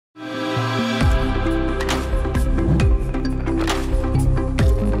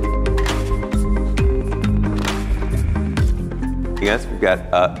us. We've got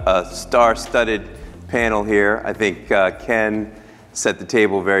a star-studded panel here. I think Ken set the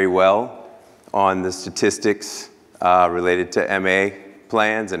table very well on the statistics related to MA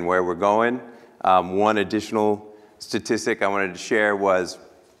plans and where we're going. One additional statistic I wanted to share was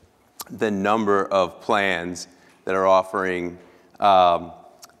the number of plans that are offering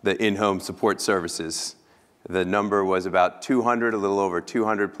the in-home support services. The number was about 200, a little over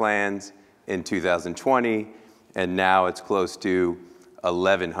 200 plans in 2020, and now it's close to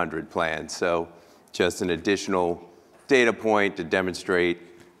 1,100 plans. So just an additional data point to demonstrate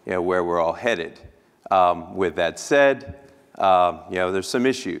where we're all headed. With that said, there's some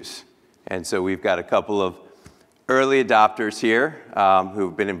issues. And so we've got a couple of early adopters here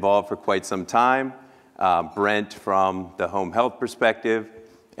who've been involved for quite some time. Brent from the home health perspective,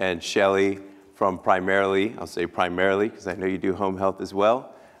 and Shelly from primarily, I'll say primarily because I know you do home health as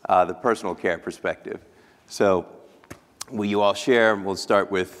well, the personal care perspective. So will you all share? We'll start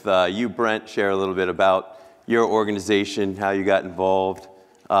with you, Brent, share a little bit about your organization, how you got involved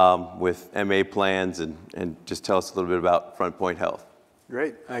with MA plans, and just tell us a little bit about Frontpoint Health.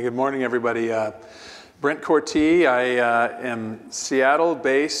 Great. Good morning, everybody. Brent Korte. I am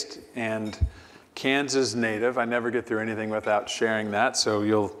Seattle-based and Kansas native. I never get through anything without sharing that, so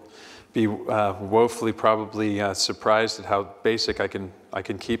you'll be woefully probably surprised at how basic I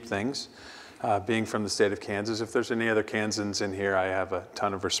can keep things. Being from the state of Kansas, if there's any other Kansans in here, I have a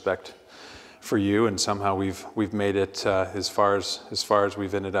ton of respect for you, and somehow we've made it as far as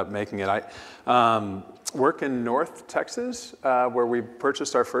we've ended up making it. I work in North Texas, where we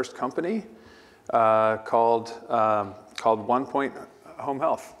purchased our first company called One Point Home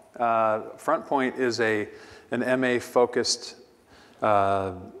Health. Frontpoint is an MA-focused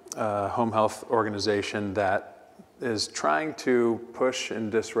home health organization that is trying to push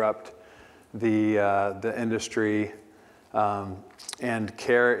and disrupt the industry and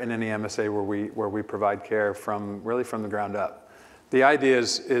care in any MSA where we provide care really from the ground up. The idea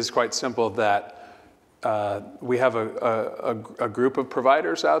is quite simple, that we have a group of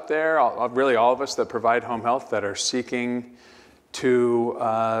providers out there, really all of us that provide home health, that are seeking to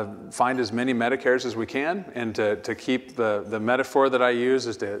find as many Medicares as we can, and to keep the metaphor that I use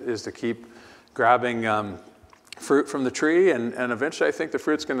is to keep grabbing fruit from the tree, and eventually I think the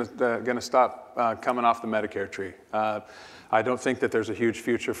fruit's gonna stop coming off the Medicare tree. I don't think that there's a huge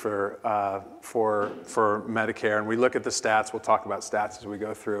future for Medicare, and we look at the stats. We'll talk about stats as we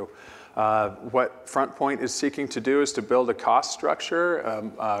go through. What Frontpoint is seeking to do is to build a cost structure,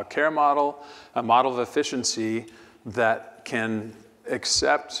 a care model, a model of efficiency that can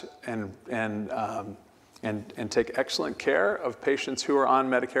accept and take excellent care of patients who are on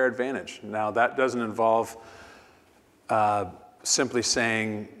Medicare Advantage. Now, that doesn't involve simply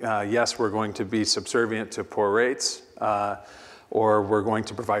saying, yes, we're going to be subservient to poor rates, or we're going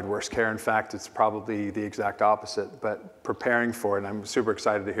to provide worse care. In fact, it's probably the exact opposite, but preparing for it. And I'm super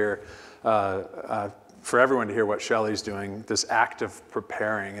excited to hear, for everyone to hear what Shelly's doing, this act of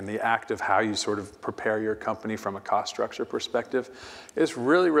preparing and the act of how you sort of prepare your company from a cost structure perspective is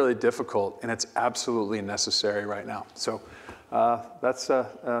really, really difficult, and it's absolutely necessary right now. So that's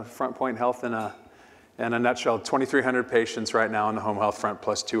Frontpoint Health in a nutshell. 2,300 patients right now on the home health front,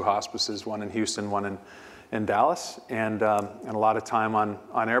 plus 2 hospices, one in Houston, one in Dallas, and a lot of time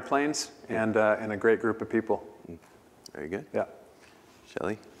on airplanes, and a great group of people. Very good. Yeah.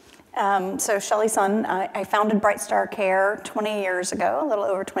 Shelly? So Shelly Sun, I founded BrightStar Care 20 years ago, a little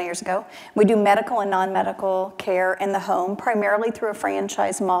over 20 years ago. We do medical and non-medical care in the home, primarily through a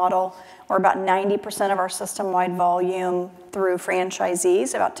franchise model. We're about 90% of our system-wide volume through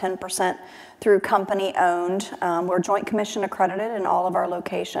franchisees, about 10% through company-owned. We're Joint Commission accredited in all of our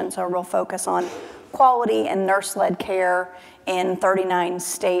locations, so a real focus on quality and nurse-led care in 39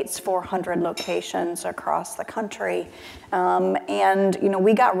 states, 400 locations across the country. And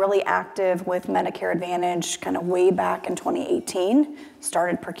we got really active with Medicare Advantage kind of way back in 2018,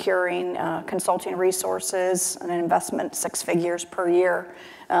 started procuring consulting resources and an investment 6 figures per year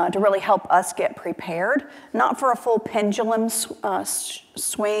to really help us get prepared, not for a full pendulum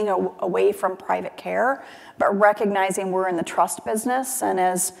swing away from private care, but recognizing we're in the trust business, and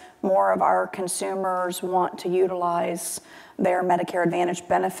as more of our consumers want to utilize their Medicare Advantage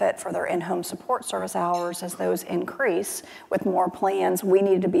benefit for their in-home support service hours, as those increase with more plans, we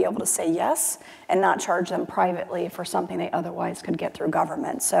needed to be able to say yes and not charge them privately for something they otherwise could get through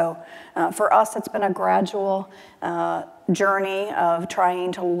government. So for us, it's been a gradual journey of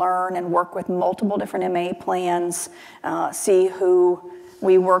trying to learn and work with multiple different MA plans, see who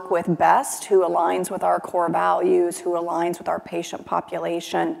We work with BEST, who aligns with our core values, who aligns with our patient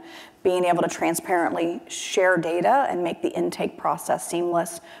population, being able to transparently share data and make the intake process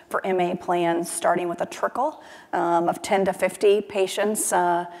seamless for MA plans, starting with a trickle of 10 to 50 patients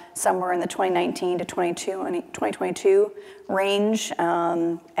somewhere in the 2019 to 2022 range.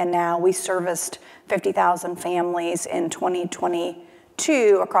 And now we serviced 50,000 families in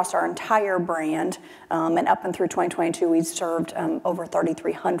 2022 across our entire brand. And up and through 2022, we served over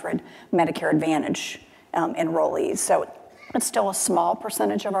 3,300 Medicare Advantage enrollees. So it's still a small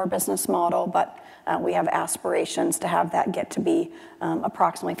percentage of our business model, but we have aspirations to have that get to be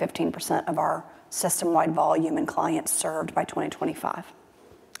approximately 15% of our system-wide volume and clients served by 2025.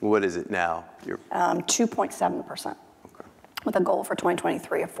 What is it now? 2.7%, okay, with a goal for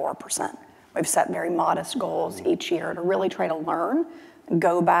 2023 of 4%. We've set very modest goals each year to really try to learn,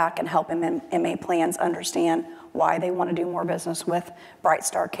 go back and help MA plans understand why they want to do more business with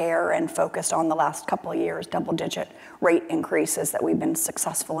BrightStar Care, and focused on the last couple of years, double-digit rate increases that we've been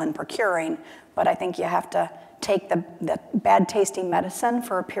successful in procuring. But I think you have to take the bad tasting medicine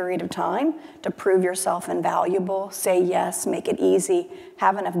for a period of time to prove yourself invaluable, say yes, make it easy,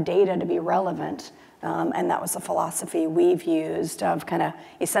 have enough data to be relevant. And that was the philosophy we've used of kind of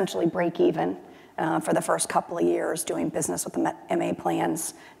essentially break even for the first couple of years doing business with the MA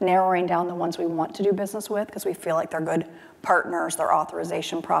plans, narrowing down the ones we want to do business with because we feel like they're good partners, their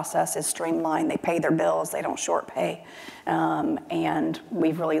authorization process is streamlined, they pay their bills, they don't short pay. And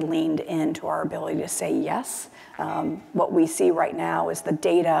we've really leaned into our ability to say yes. What we see right now is the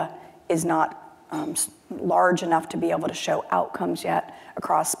data is not large enough to be able to show outcomes yet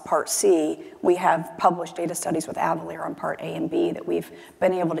across Part C. We have published data studies with Avalier on Part A and B that we've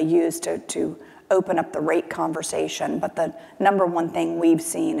been able to use to open up the rate conversation. But the number one thing we've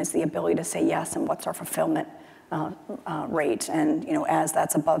seen is the ability to say yes and what's our fulfillment rate. And as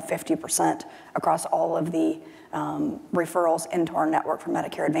that's above 50% across all of the referrals into our network for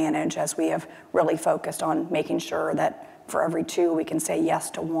Medicare Advantage, as we have really focused on making sure that for every two, we can say yes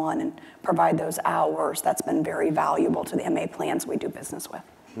to one and provide those hours. That's been very valuable to the MA plans we do business with.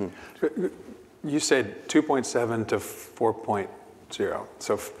 You said 2.7 to 4.0,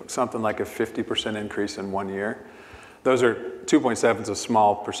 so something like a 50% increase in 1 year. Those are 2.7 is a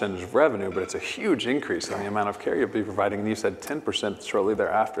small percentage of revenue, but it's a huge increase in the amount of care you'll be providing. And you said 10% shortly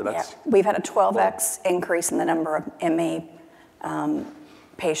thereafter. That's We've had a 12x increase in the number of MA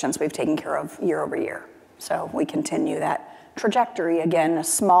patients we've taken care of year over year. So we continue that trajectory, again, a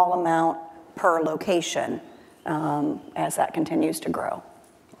small amount per location as that continues to grow.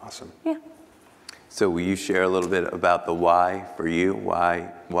 Awesome. Yeah. So will you share a little bit about the why for you?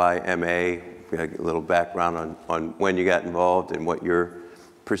 Why MA? We got a little background on when you got involved and what your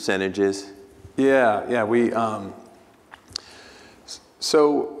percentage is. Yeah. We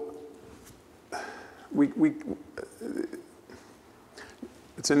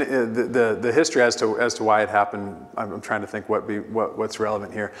it's in the history as to why it happened. I'm trying to think what's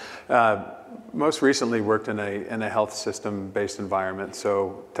relevant here. Most recently worked in a health system based environment,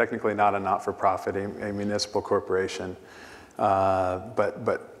 so technically not a not-for-profit, a municipal corporation,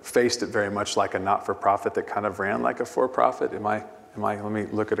 but faced it very much like a not-for-profit that kind of ran like a for-profit. Let me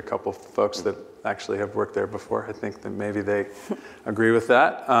look at a couple folks that actually have worked there before. I think that maybe they agree with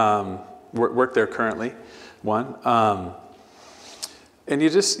that. Work there currently, one. And you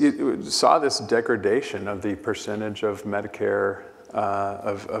saw this degradation of the percentage of Medicare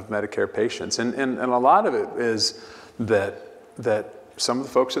of Medicare patients, and a lot of it is that some of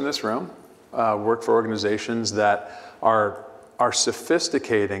the folks in this room work for organizations that are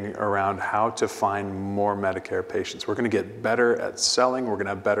sophisticating around how to find more Medicare patients. We're going to get better at selling. We're going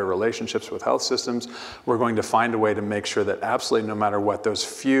to have better relationships with health systems. We're going to find a way to make sure that absolutely no matter what, those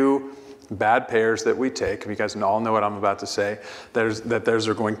few bad payers that we take, you guys all know what I'm about to say, that those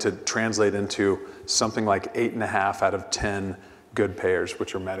are going to translate into something like 8.5 out of 10 good payers,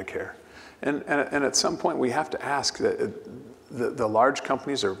 which are Medicare. And at some point we have to ask that the large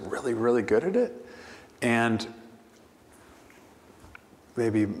companies are really, really good at it, and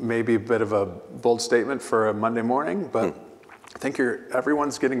maybe a bit of a bold statement for a Monday morning, but I think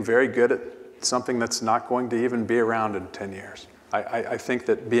everyone's getting very good at something that's not going to even be around in 10 years. I think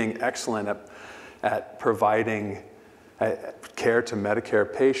that being excellent at providing care to Medicare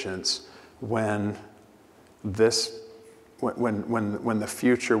patients when the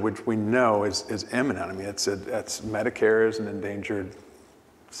future, which we know is imminent. I mean, it's Medicare is an endangered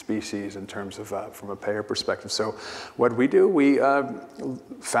species in terms of from a payer perspective. So what we do, we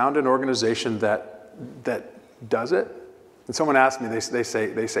found an organization that does it And someone asked me, they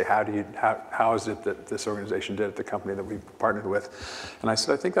say, how is it that this organization did it, the company that we partnered with? And I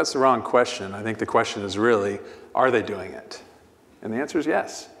said, I think that's the wrong question. I think the question is really, are they doing it? And the answer is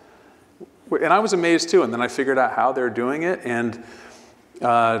yes. And I was amazed too, and then I figured out how they're doing it, and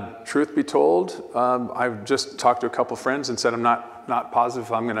truth be told, I've just talked to a couple friends and said I'm not positive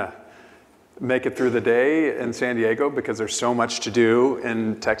if I'm gonna make it through the day in San Diego because there's so much to do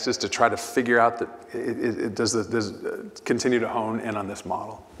in Texas to try to figure out that it does continue to hone in on this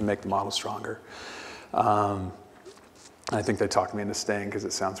model and make the model stronger. I think they talked me into staying because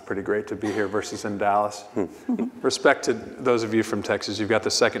it sounds pretty great to be here versus in Dallas. Respect to those of you from Texas, you've got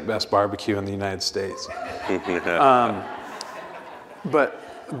the second best barbecue in the United States. But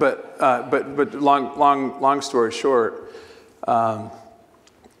long story short,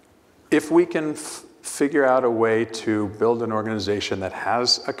 if we can figure out a way to build an organization that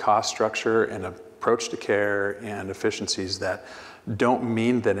has a cost structure and approach to care and efficiencies that don't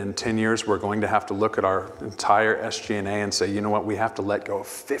mean that in 10 years we're going to have to look at our entire SG&A and say, you know what, we have to let go of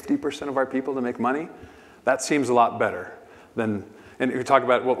 50% of our people to make money, that seems a lot better than, and we talk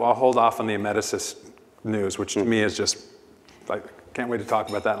about, well, I'll hold off on the Amedisys news, which to me is just, I can't wait to talk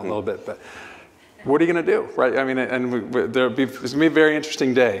about that in a little bit, but what are you going to do, right? I mean, and it's going to be a very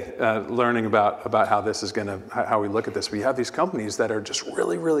interesting day learning about how this is going to, how we look at this. We have these companies that are just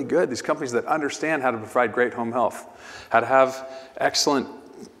really, really good. These companies that understand how to provide great home health, how to have excellent,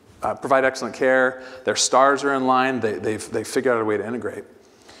 provide excellent care. Their stars are in line. They've figured out a way to integrate.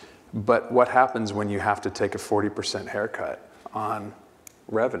 But what happens when you have to take a 40% haircut on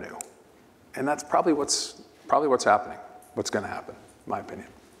revenue? And that's probably what's happening. What's going to happen, in my opinion.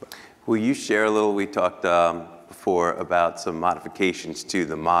 Will you share a little, we talked before about some modifications to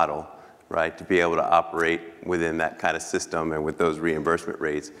the model, right, to be able to operate within that kind of system and with those reimbursement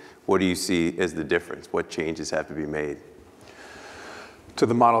rates. What do you see as the difference? What changes have to be made? To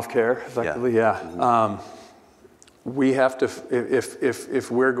the model of care, effectively, yeah. Mm-hmm. We have to, if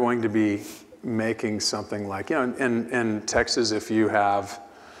we're going to be making something like, you know, in Texas, if you're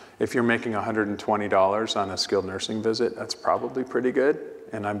making $120 on a skilled nursing visit, that's probably pretty good.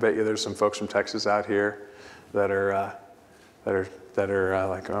 And I bet you there's some folks from Texas out here that are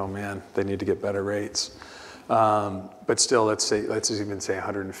like, oh man, they need to get better rates. But still, let's even say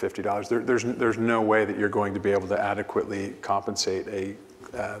 $150. There's no way that you're going to be able to adequately compensate a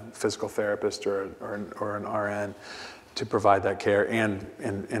physical therapist or an RN to provide that care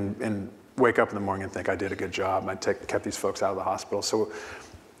and wake up in the morning and think I did a good job. I kept these folks out of the hospital. So,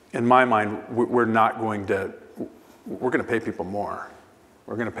 in my mind, we're going to pay people more.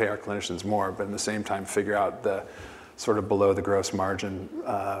 We're going to pay our clinicians more, but at the same time figure out the sort of below the gross margin,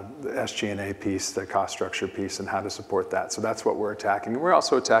 the SG&A piece, the cost structure piece, and how to support that. So that's what we're attacking. We're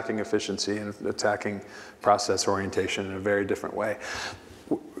also attacking efficiency and attacking process orientation in a very different way.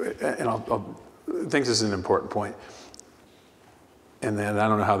 And I think this is an important point. And then I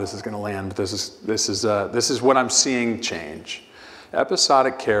don't know how this is going to land, but this is what I'm seeing change.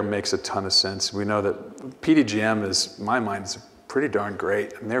 Episodic care makes a ton of sense. We know that PDGM is, in my mind, is pretty darn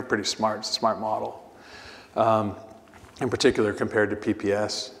great. I mean, they're pretty smart. It's a smart model, in particular compared to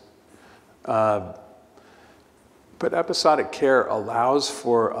PPS. But episodic care allows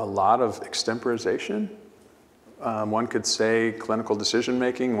for a lot of extemporization. One could say clinical decision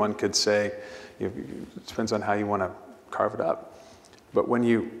making. One could say, it depends on how you want to carve it up. But when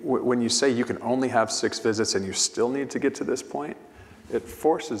you say you can only have 6 visits and you still need to get to this point, it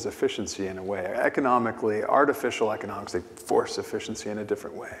forces efficiency in a way. Economically, artificial economics, they force efficiency in a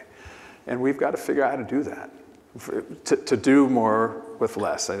different way. And we've got to figure out how to do that, to do more with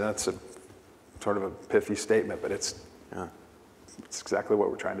less. I mean, that's a sort of a pithy statement, but it's exactly what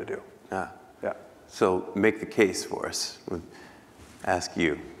we're trying to do. Yeah. Yeah. So make the case for us. We'll ask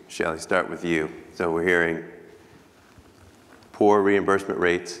you, Shelly, start with you. So we're hearing poor reimbursement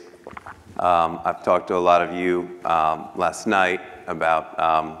rates. I've talked to a lot of you last night about,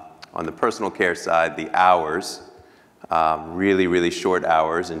 on the personal care side, the hours, really, really short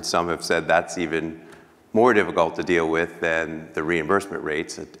hours, and some have said that's even more difficult to deal with than the reimbursement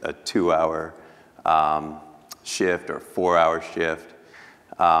rates, a 2-hour shift or 4-hour shift,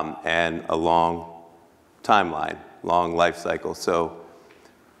 and a long timeline, long life cycle. So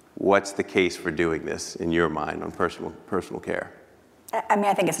what's the case for doing this in your mind on personal care? I mean,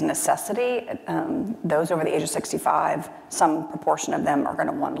 I think it's a necessity. Those over the age of 65, some proportion of them are going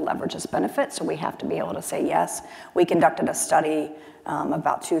to want to leverage this benefit, so we have to be able to say yes. We conducted a study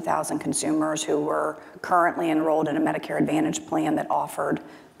about 2,000 consumers who were currently enrolled in a Medicare Advantage plan that offered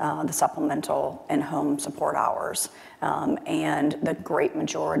the supplemental in-home support hours. And the great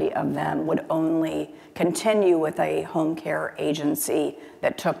majority of them would only continue with a home care agency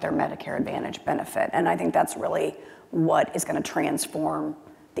that took their Medicare Advantage benefit. And I think that's really what is going to transform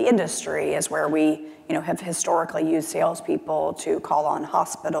the industry, is where we have historically used salespeople to call on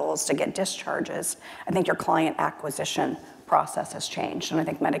hospitals to get discharges. I think your client acquisition process has changed, and I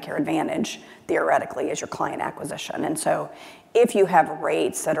think Medicare Advantage theoretically is your client acquisition. And so if you have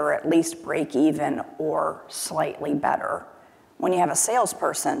rates that are at least break even or slightly better, when you have a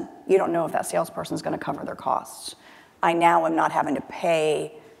salesperson, you don't know if that salesperson is going to cover their costs. I now am not having to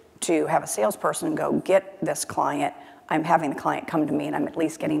pay to have a salesperson go get this client. I'm having the client come to me, and I'm at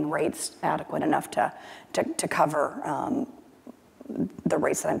least getting rates adequate enough to cover the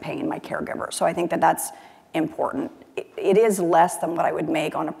rates that I'm paying my caregiver. So I think that that's important. It is less than what I would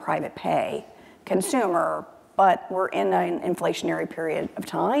make on a private pay consumer, but we're in an inflationary period of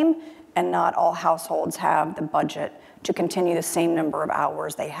time, and not all households have the budget to continue the same number of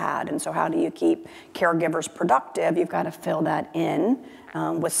hours they had. And so how do you keep caregivers productive? You've got to fill that in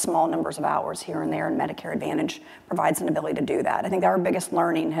with small numbers of hours here and there, and Medicare Advantage provides an ability to do that. I think our biggest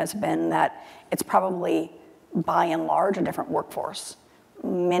learning has been that it's probably, by and large, a different workforce.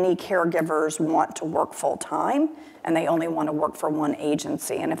 Many caregivers want to work full time, and they only want to work for one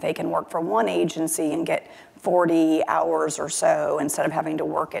agency. And if they can work for one agency and get 40 hours or so, instead of having to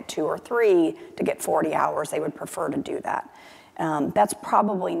work at 2 or 3 to get 40 hours, they would prefer to do that. That's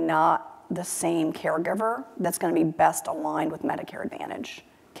probably not the same caregiver that's going to be best aligned with Medicare Advantage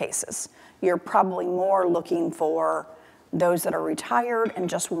cases. You're probably more looking for those that are retired and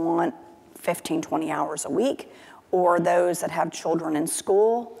just want 15, 20 hours a week, or those that have children in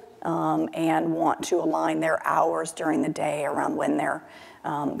school and want to align their hours during the day around when their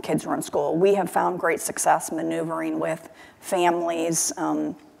kids are in school. We have found great success maneuvering with families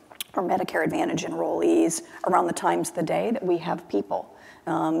or Medicare Advantage enrollees around the times of the day that we have people.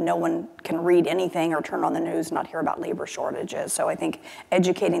 No one can read anything or turn on the news and not hear about labor shortages. So I think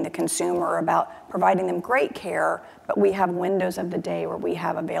educating the consumer about providing them great care, but we have windows of the day where we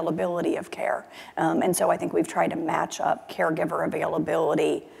have availability of care. And so I think we've tried to match up caregiver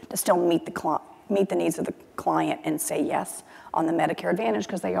availability to still meet the needs of the client and say yes on the Medicare Advantage,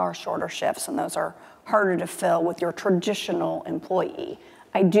 because they are shorter shifts and those are harder to fill with your traditional employee.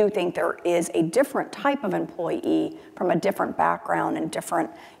 I do think there is a different type of employee from a different background and different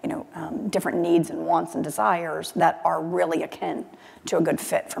needs and wants and desires that are really akin to a good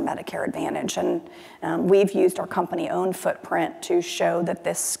fit for Medicare Advantage. And we've used our company-owned footprint to show that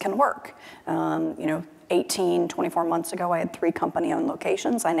this can work. 24 months ago, I had 3 company-owned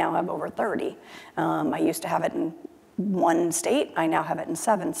locations. I now have over 30. I used to have it in 1 state, I now have it in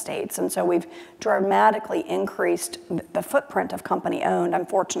 7 states. And so we've dramatically increased the footprint of company-owned. I'm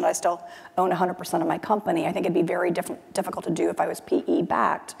fortunate I still own 100% of my company. I think it'd be very difficult to do if I was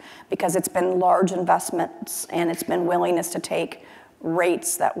PE-backed, because it's been large investments and it's been willingness to take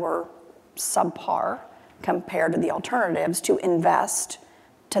rates that were subpar compared to the alternatives to invest,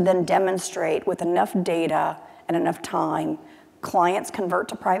 to then demonstrate with enough data and enough time, clients convert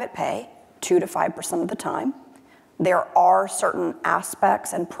to private pay 2 to 5% of the time. There are certain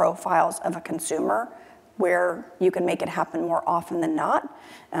aspects and profiles of a consumer where you can make it happen more often than not.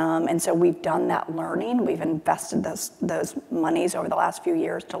 And so we've done that learning. We've invested those monies over the last few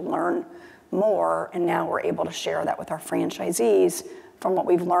years to learn more, and now we're able to share that with our franchisees. From what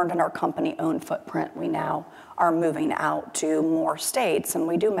we've learned in our company-owned footprint, we now are moving out to more states, and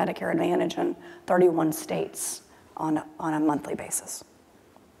we do Medicare Advantage in 31 states on a monthly basis.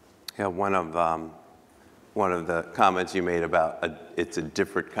 Yeah, one of the comments you made about it's a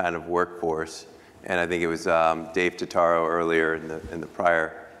different kind of workforce, and I think it was Dave Totaro earlier in the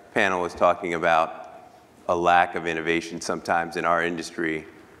prior panel was talking about a lack of innovation sometimes in our industry,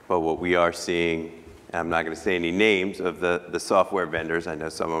 but what we are seeing, and I'm not going to say any names of the software vendors, I know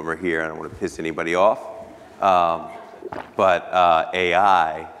some of them are here, I don't want to piss anybody off, but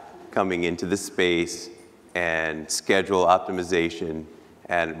AI coming into the space and schedule optimization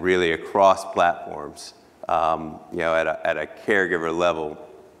and really across platforms. At a caregiver level,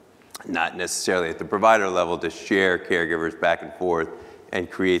 not necessarily at the provider level, to share caregivers back and forth and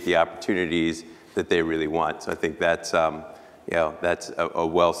create the opportunities that they really want. So I think that's that's a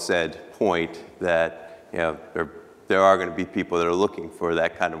well said point, that there are going to be people that are looking for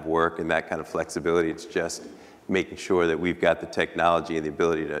that kind of work and that kind of flexibility. It's just making sure that we've got the technology and the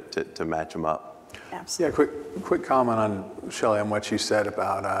ability to match them up. Absolutely. Yeah, quick comment on, Shelly, on what you said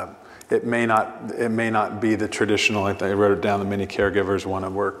about it may not be the traditional, I wrote it down, the many caregivers want to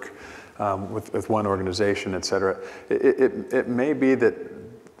work with one organization, et cetera. It may be that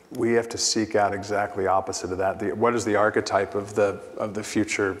we have to seek out exactly opposite of that. What is the archetype of the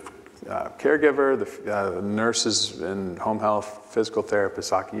future caregiver, the nurses in home health, physical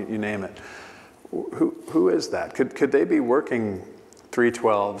therapists, you name it. Who is that? Could they be working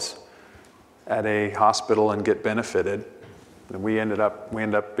 312s at a hospital and get benefited? And we end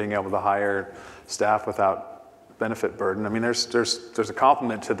up being able to hire staff without benefit burden. I mean, there's a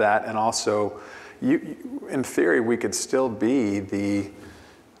complement to that, and also, in theory, we could still be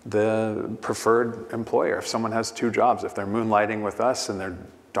the preferred employer. If someone has 2 jobs, if they're moonlighting with us and they're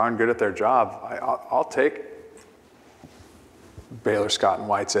darn good at their job, I'll take Baylor Scott and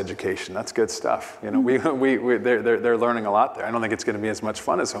White's education. That's good stuff. You know, they're learning a lot there. I don't think it's going to be as much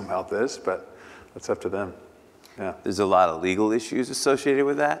fun as home health is, but that's up to them. Yeah. There's a lot of legal issues associated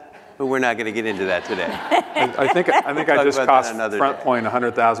with that, but we're not going to get into that today. I think I just cost Frontpoint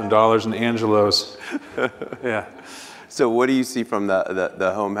 $100,000 in Angelo's. Yeah. So what do you see from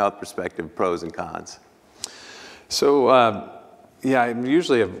the home health perspective, pros and cons? So yeah, I'm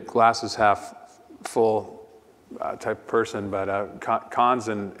usually a glasses half full type person, but cons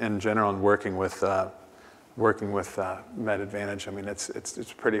in general in working with Med Advantage. I mean,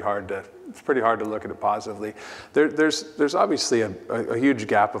 it's pretty hard to look at it positively. There's obviously a huge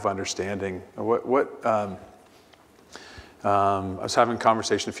gap of understanding. I was having a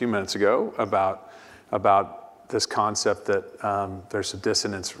conversation a few minutes ago about this concept that there's a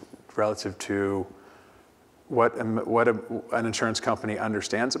dissonance relative to what an insurance company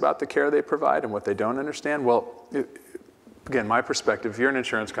understands about the care they provide and what they don't understand. Well, again, my perspective, if you're an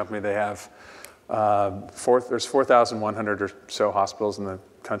insurance company, they have there's 4,100 or so hospitals in the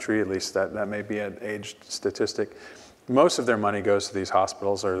country, at least that may be an aged statistic. Most of their money goes to these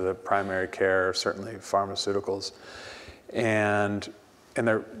hospitals or the primary care, certainly pharmaceuticals. And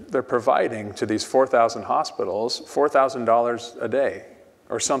they're providing to these 4,000 hospitals $4,000 a day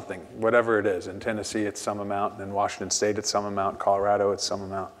or something, whatever it is. In Tennessee, it's some amount, and in Washington State, it's some amount, Colorado, it's some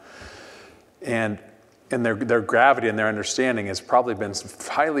amount. And their gravity and their understanding has probably been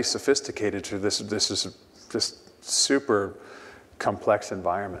highly sophisticated to this super complex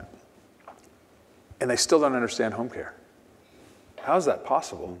environment. And they still don't understand home care. How is that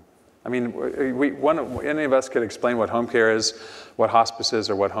possible? I mean, any of us could explain what home care is, what hospice is,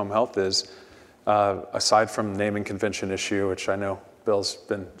 or what home health is, aside from naming convention issue, which I know Bill's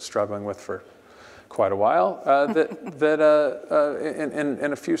been struggling with for quite a while, in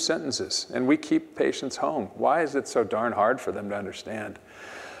a few sentences. And we keep patients home. Why is it so darn hard for them to understand?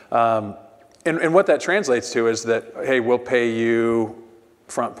 And what that translates to is that, hey, we'll pay you,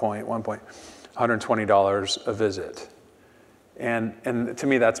 Frontpoint, $120 a visit. And to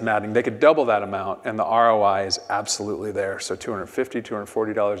me, that's maddening. They could double that amount, and the ROI is absolutely there. So $250,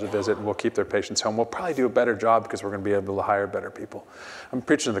 $240 a visit, and we'll keep their patients home. We'll probably do a better job because we're going to be able to hire better people. I'm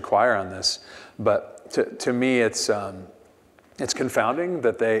preaching to the choir on this, but to me, it's confounding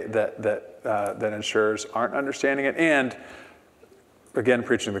that that insurers aren't understanding it. And again,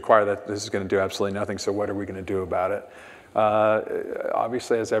 preaching to the choir that this is going to do absolutely nothing. So what are we going to do about it?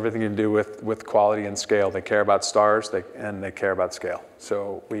 Obviously, it has everything to do with quality and scale. They care about stars, and they care about scale.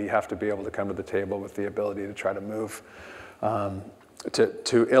 So we have to be able to come to the table with the ability to try to move,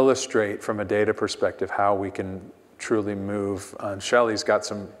 to illustrate from a data perspective how we can truly move. Shelly's got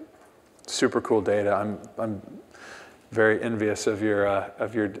some super cool data. I'm very envious of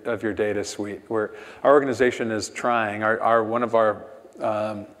your data suite. Our organization is trying. One of our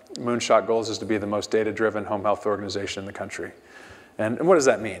moonshot goals is to be the most data-driven home health organization in the country. And what does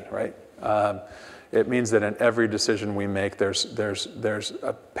that mean, right? It means that in every decision we make, there's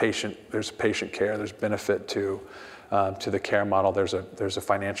patient care, there's benefit to the care model, there's a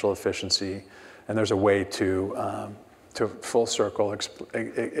financial efficiency, and there's a way to full circle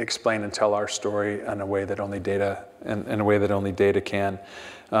explain and tell our story in a way that only data can.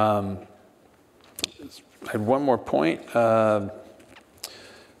 I had one more point.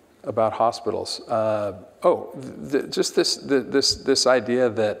 About hospitals. Just this idea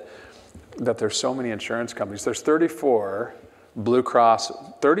that there's so many insurance companies. There's 34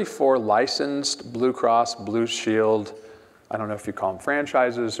 licensed Blue Cross, Blue Shield, I don't know if you call them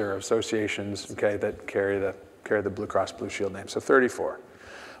franchises or associations, okay, that carry the Blue Cross, Blue Shield name. So 34.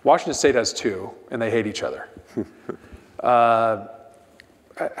 Washington State has 2, and they hate each other.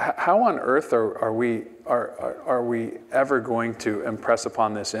 how on earth are we ever going to impress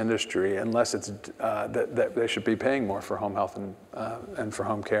upon this industry unless it's that they should be paying more for home health and for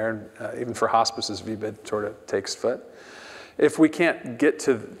home care, even for hospices, VBID sort of takes foot. If we can't get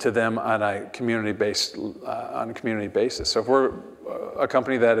to them on a community basis. So if we're a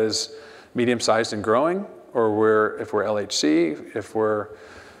company that is medium-sized and growing, or if we're LHC, if we're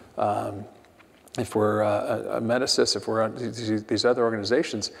a Medicis, if we're these other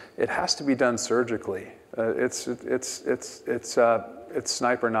organizations, it has to be done surgically. It's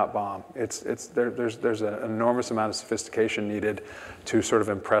sniper, not bomb. There's an enormous amount of sophistication needed to sort of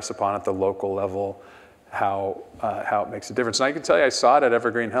impress upon at the local level how it makes a difference. And I can tell you, I saw it at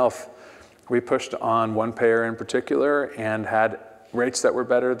Evergreen Health. We pushed on one payer in particular and had rates that were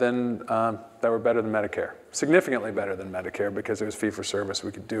better than Medicare, significantly better than Medicare, because it was fee for service.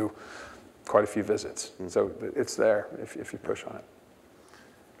 We could do quite a few visits. So it's there if you push on it.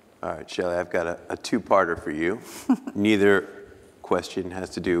 All right, Shelly, I've got a two-parter for you. Neither question has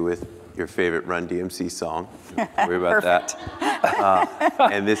to do with your favorite Run DMC song. Don't worry about that.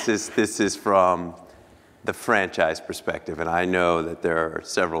 And this is from the franchise perspective, and I know that there are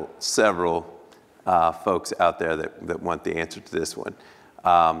several folks out there that want the answer to this one.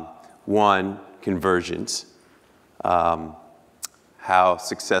 One, conversions. How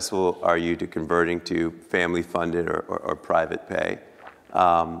successful are you to converting to family-funded or private pay?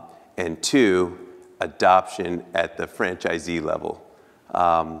 And two, adoption at the franchisee level.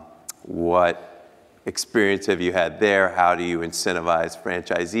 What experience have you had there? How do you incentivize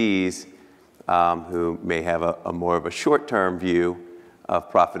franchisees who may have a more of a short-term view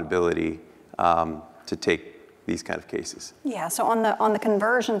of profitability to take these kind of cases? Yeah, so on the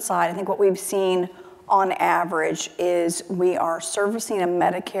conversion side, I think what we've seen on average is we are servicing a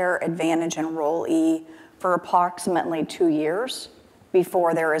Medicare Advantage enrollee for approximately 2 years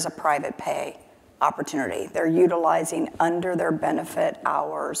before there is a private pay opportunity. They're utilizing under their benefit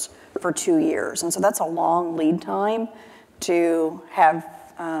hours for 2 years. And so that's a long lead time to have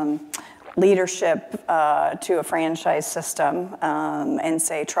leadership to a franchise system and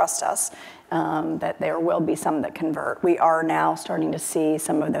say, trust us, that there will be some that convert. We are now starting to see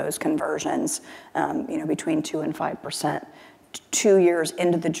some of those conversions, between 2 and 5%, 2 years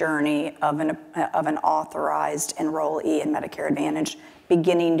into the journey of an authorized enrollee in Medicare Advantage,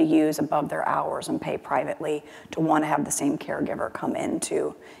 beginning to use above their hours and pay privately to want to have the same caregiver come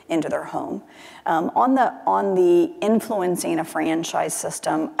into their home. On the influencing a franchise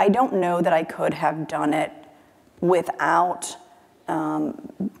system, I don't know that I could have done it without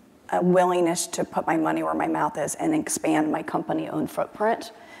a willingness to put my money where my mouth is and expand my company-owned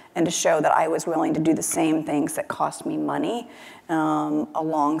footprint, and to show that I was willing to do the same things that cost me money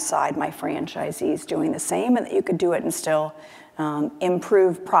alongside my franchisees doing the same, and that you could do it and still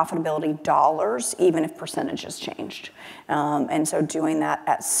improve profitability dollars, even if percentages changed. And so doing that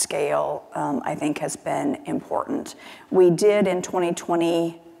at scale, I think, has been important. We did in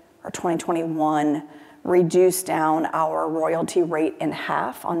 2020 or 2021 reduce down our royalty rate in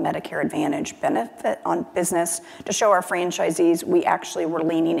half on Medicare Advantage benefit on business to show our franchisees we actually were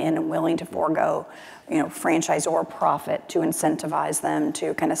leaning in and willing to forego, franchisor profit to incentivize them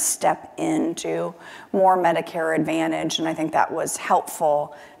to kind of step into more Medicare Advantage. And I think that was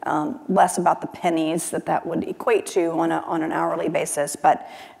helpful, less about the pennies that would equate to on an hourly basis, but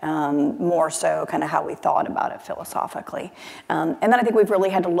more so kind of how we thought about it philosophically. And then I think we've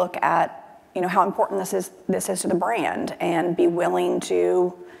really had to look at how important this is to the brand, and be willing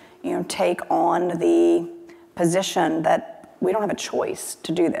to, take on the position that we don't have a choice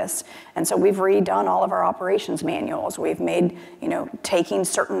to do this. And so we've redone all of our operations manuals. We've made, taking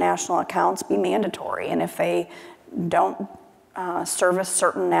certain national accounts be mandatory. And if they don't service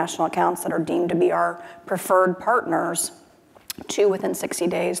certain national accounts that are deemed to be our preferred partners, 2 within 60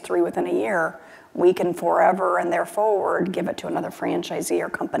 days, 3 within a year, we can forever and thereafter give it to another franchisee or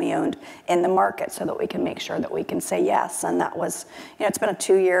company owned in the market, so that we can make sure that we can say yes. And that was, it's been a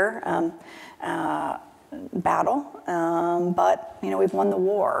 2-year battle, but we've won the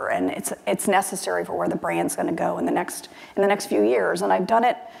war, and it's necessary for where the brand's going to go in the next few years. And I've done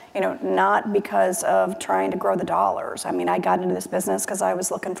it, not because of trying to grow the dollars. I mean, I got into this business because I was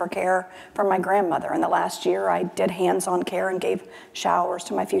looking for care for my grandmother. And the last year, I did hands-on care and gave showers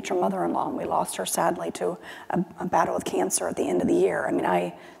to my future mother-in-law. And we lost her sadly to a battle with cancer at the end of the year. I mean,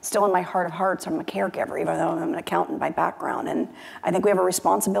 I still, in my heart of hearts, I'm a caregiver, even though I'm an accountant by background. And I think we have a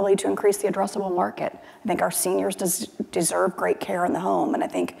responsibility to increase the addressable market. I think our seniors deserve great care in the home. And I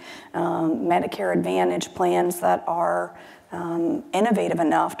think Medicare Advantage plans that are innovative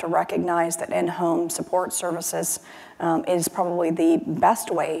enough to recognize that in-home support services is probably the best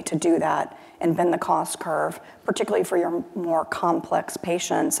way to do that and bend the cost curve, particularly for your more complex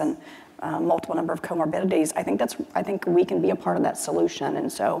patients and multiple number of comorbidities. I think we can be a part of that solution.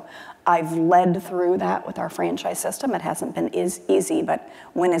 And so I've led through that with our franchise system. It hasn't been easy, but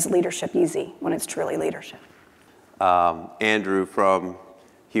when is leadership easy? When it's truly leadership. Andrew from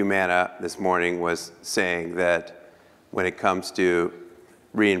Humana this morning was saying that when it comes to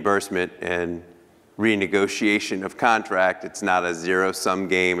reimbursement and renegotiation of contract, it's not a zero-sum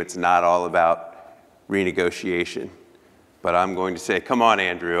game. It's not all about renegotiation. But I'm going to say, come on,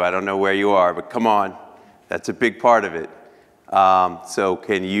 Andrew. I don't know where you are, but come on. That's a big part of it. So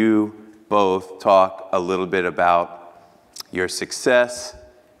can you both talk a little bit about your success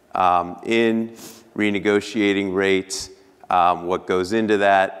in renegotiating rates, what goes into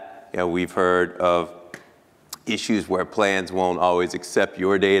that? You know, we've heard of issues where plans won't always accept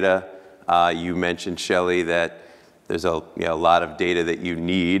your data. You mentioned, Shelly, that there's a lot of data that you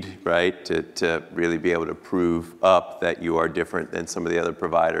need, right, to really be able to prove up that you are different than some of the other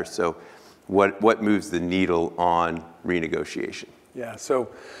providers. So what moves the needle on renegotiation? Yeah, so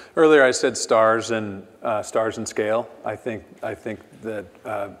earlier I said stars and scale. I think that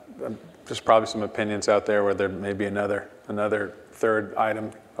there's probably some opinions out there where there may be another third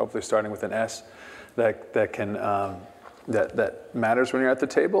item, hopefully starting with an S, that matters when you're at the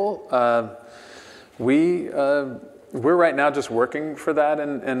table. We're right now just working for that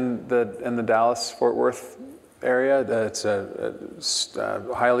in the Dallas-Fort Worth area. It's a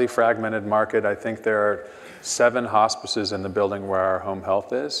highly fragmented market. I think there are 7 hospices in the building where our home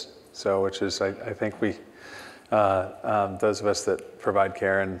health is. So, which is, I think we, those of us that provide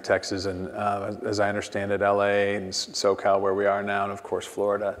care in Texas and, as I understand it, LA and SoCal where we are now, and of course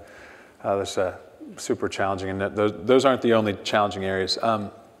Florida, there's super challenging, and those aren't the only challenging areas.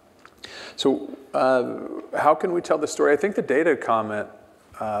 So how can we tell the story? I think the data comment,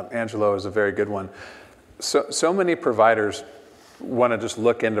 Angelo, is a very good one. So many providers want to just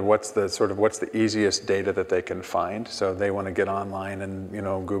look into what's the easiest data that they can find. So they want to get online and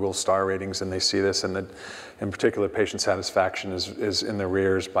Google star ratings, and they see this, and in particular patient satisfaction is in the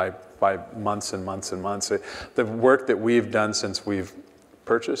rears by months and months and months. The work that we've done since we've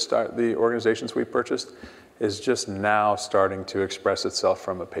purchased the organizations we've purchased is just now starting to express itself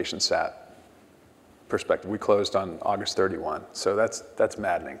from a patient sat perspective. We closed on August 31, so that's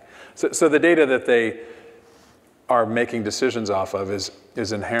maddening. So the data that they are making decisions off of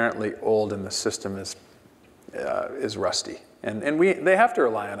is inherently old, and the system is rusty. And they have to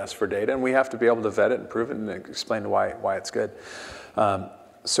rely on us for data, and we have to be able to vet it and prove it and explain why it's good.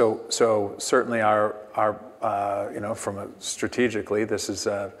 So certainly our strategically, this is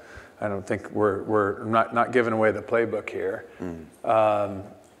I don't think we're not giving away the playbook here.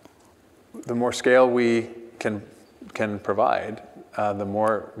 The more scale we can provide, the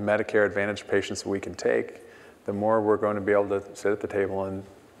more Medicare Advantage patients we can take, the more we're going to be able to sit at the table and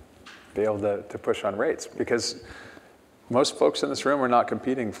be able to push on rates, because most folks in this room are not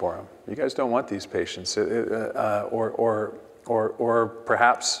competing for them. You guys don't want these patients, or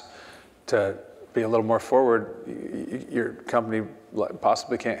perhaps to be a little more forward, your company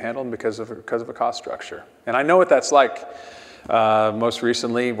possibly can't handle them because of a cost structure. And I know what that's like. Most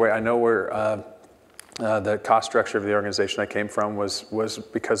recently, where I know where the cost structure of the organization I came from was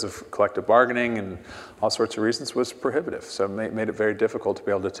because of collective bargaining and all sorts of reasons, was prohibitive. So it made it very difficult to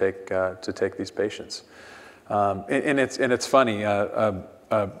be able to take these patients. And it's funny.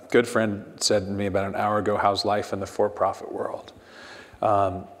 A good friend said to me about an hour ago, "How's life in the for-profit world?"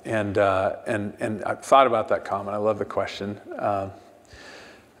 And I thought about that comment. I love the question.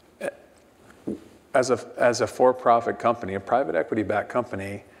 As a for-profit company, a private equity-backed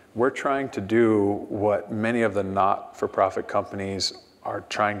company, we're trying to do what many of the not-for-profit companies are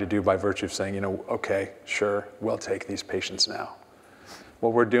trying to do by virtue of saying, okay, sure, we'll take these patients now.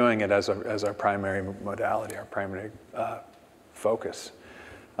 Well, we're doing it as our primary modality, our primary focus.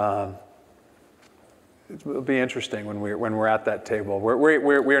 It'll be interesting when we're at that table.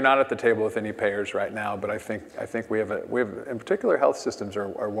 We're not at the table with any payers right now, but I think we have in particular health systems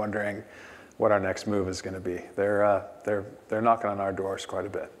are wondering what our next move is going to be. They're knocking on our doors quite a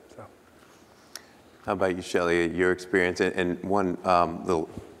bit. So, how about you, Shelly? Your experience, and one little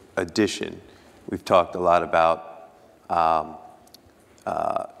addition. We've talked a lot about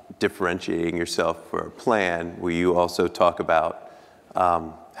differentiating yourself for a plan. Will you also talk about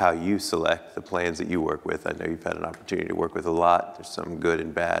how you select the plans that you work with? I know you've had an opportunity to work with a lot. There's some good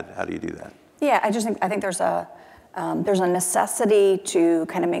and bad. How do you do that? Yeah, I think there's a necessity to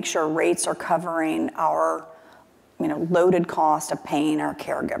kind of make sure rates are covering our loaded cost of paying our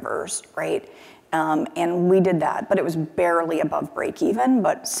caregivers, right? And we did that, but it was barely above break even,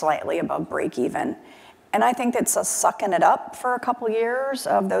 but slightly above break even. And I think it's a sucking it up for a couple years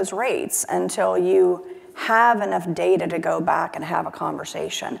of those rates until you have enough data to go back and have a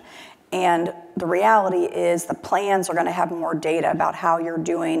conversation. And the reality is the plans are gonna have more data about how you're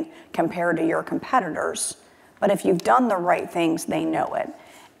doing compared to your competitors. But if you've done the right things, they know it.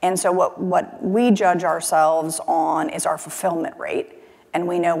 And so what we judge ourselves on is our fulfillment rate. And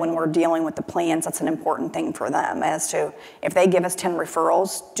we know when we're dealing with the plans, that's an important thing for them as to if they give us 10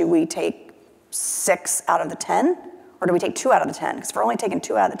 referrals, do we take 6 out of the 10? Or do we take 2 out of the 10? Because if we're only taking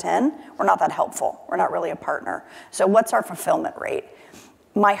 2 out of the 10, we're not that helpful. We're not really a partner. So what's our fulfillment rate?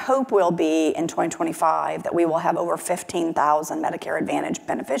 My hope will be in 2025 that we will have over 15,000 Medicare Advantage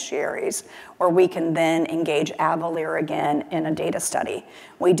beneficiaries where we can then engage Avalier again in a data study.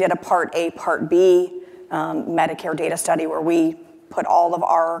 We did a Part A, Part B Medicare data study where we put all of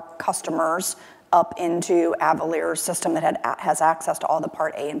our customers up into Avalier's system that has access to all the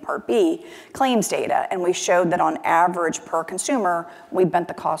Part A and Part B claims data. And we showed that on average per consumer, we bent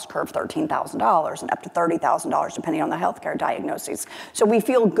the cost curve $13,000 and up to $30,000 depending on the healthcare diagnoses. So we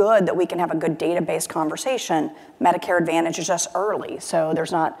feel good that we can have a good database conversation. Medicare Advantage is just early, so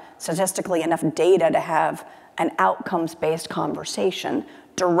there's not statistically enough data to have an outcomes-based conversation.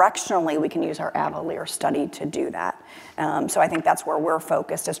 Directionally, we can use our Avalier study to do that. So I think that's where we're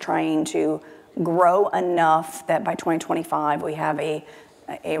focused, is trying to grow enough that by 2025 we have a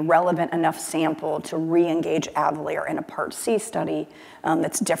relevant enough sample to re-engage Avalier in a Part C study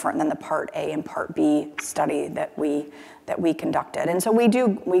that's different than the Part A and Part B study that we conducted. And so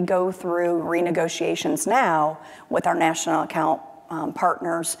we go through renegotiations now with our national account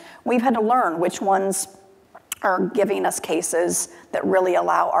partners. We've had to learn which ones are giving us cases that really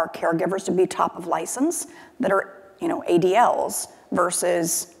allow our caregivers to be top of license, that are ADLs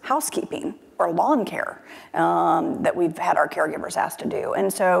versus housekeeping or lawn care that we've had our caregivers asked to do.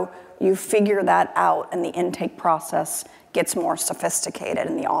 And so you figure that out and the intake process gets more sophisticated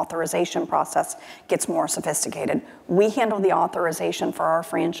and the authorization process gets more sophisticated. We handle the authorization for our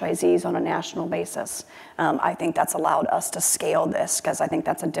franchisees on a national basis. I think that's allowed us to scale this because I think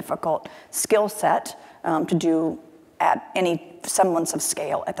that's a difficult skill set to do at any semblance of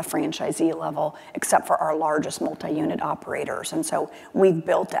scale at the franchisee level, except for our largest multi-unit operators. And so we've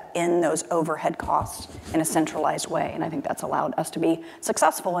built in those overhead costs in a centralized way, and I think that's allowed us to be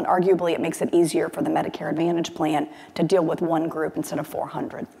successful, and arguably it makes it easier for the Medicare Advantage plan to deal with one group instead of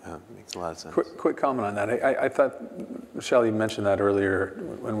 400. Yeah, makes a lot of sense. Quick comment on that. I thought Shelly mentioned that earlier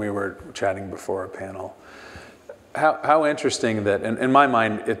when we were chatting before a panel. How interesting that, in my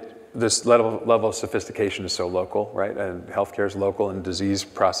mind, this level of sophistication is so local, right? And healthcare is local, and disease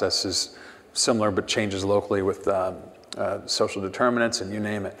process is similar, but changes locally with social determinants and you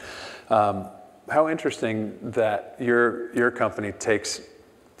name it. How interesting that your company takes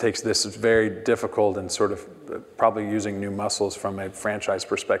this very difficult and sort of probably using new muscles from a franchise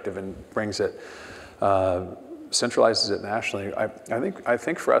perspective and brings it, centralizes it nationally. I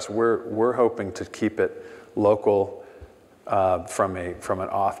think for us, we're hoping to keep it local. From an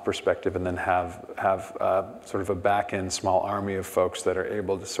auth perspective, and then have sort of a back-end small army of folks that are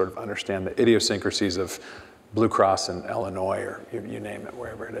able to sort of understand the idiosyncrasies of Blue Cross in Illinois, or you name it,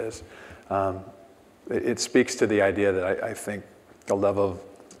 wherever it is. It speaks to the idea that I think the level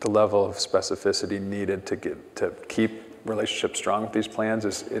of specificity needed to keep relationships strong with these plans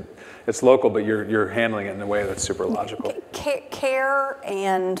it's local, but you're handling it in a way that's super logical. Care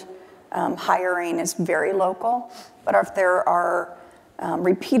and hiring is very local, but if there are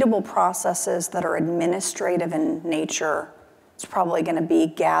repeatable processes that are administrative in nature, it's probably going to be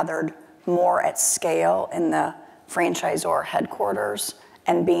gathered more at scale in the franchisor headquarters,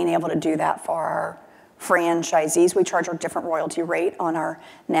 and being able to do that for our franchisees. We charge a different royalty rate on our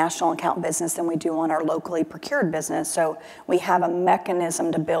national account business than we do on our locally procured business. So we have a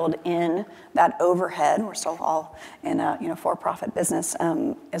mechanism to build in that overhead. We're still all in a for-profit business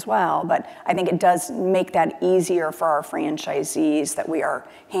as well, but I think it does make that easier for our franchisees that we are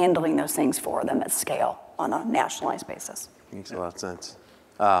handling those things for them at scale on a nationalized basis. Makes a lot of sense.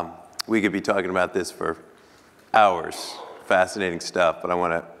 We could be talking about this for hours. Fascinating stuff, but I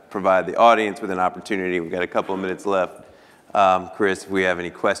want to provide the audience with an opportunity. We've got a couple of minutes left. Chris, if we have any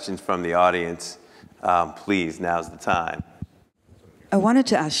questions from the audience, please, now's the time. I wanted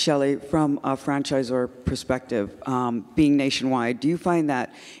to ask Shelly, from a franchisor perspective, being nationwide, do you find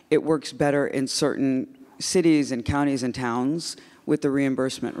that it works better in certain cities and counties and towns with the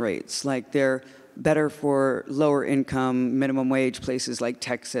reimbursement rates? Like they're better for lower income, minimum wage places like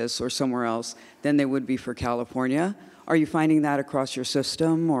Texas or somewhere else than they would be for California. Are you finding that across your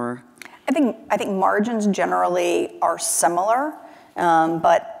system, or? I think margins generally are similar,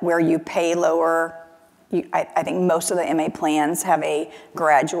 but where you pay lower, I think most of the MA plans have a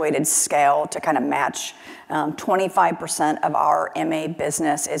graduated scale to kind of match. 25% of our MA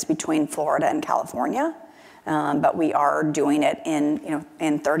business is between Florida and California, but we are doing it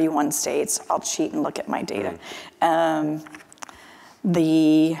in 31 states. I'll cheat and look at my data.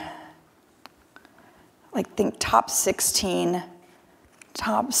 I think top 16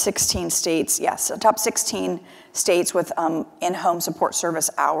 states, yes, so top 16 states with in-home support service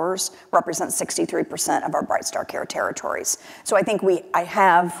hours represent 63% of our BrightStar Care territories. So I think I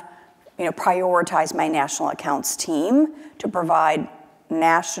have prioritized my national accounts team to provide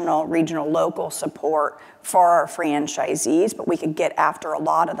national, regional, local support for our franchisees, but we could get after a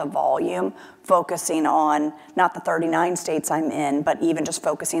lot of the volume, focusing on not the 39 states I'm in, but even just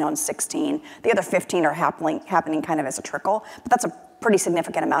focusing on 16. The other 15 are happening kind of as a trickle, but that's a pretty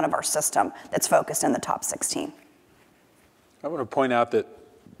significant amount of our system that's focused in the top 16. I want to point out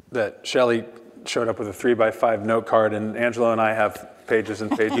that Shelly showed up with a 3x5 note card, and Angelo and I have pages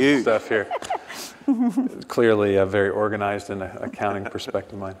and pages of stuff here. Clearly very organized in an accounting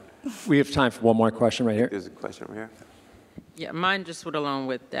perspective mind. We have time for one more question right here. There's a question over here. Yeah, mine just went along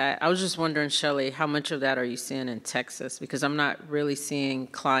with that. I was just wondering, Shelly, how much of that are you seeing in Texas? Because I'm not really seeing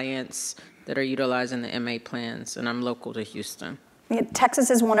clients that are utilizing the MA plans, and I'm local to Houston. Yeah, Texas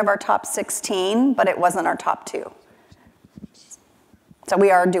is one of our top 16, but it wasn't our top 2. So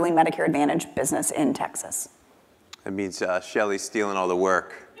we are doing Medicare Advantage business in Texas. That means Shelly's stealing all the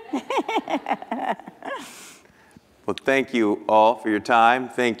work. Well, thank you all for your time.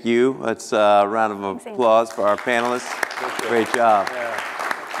 Thank you. Let's a round of applause for our panelists. Great job. Yeah.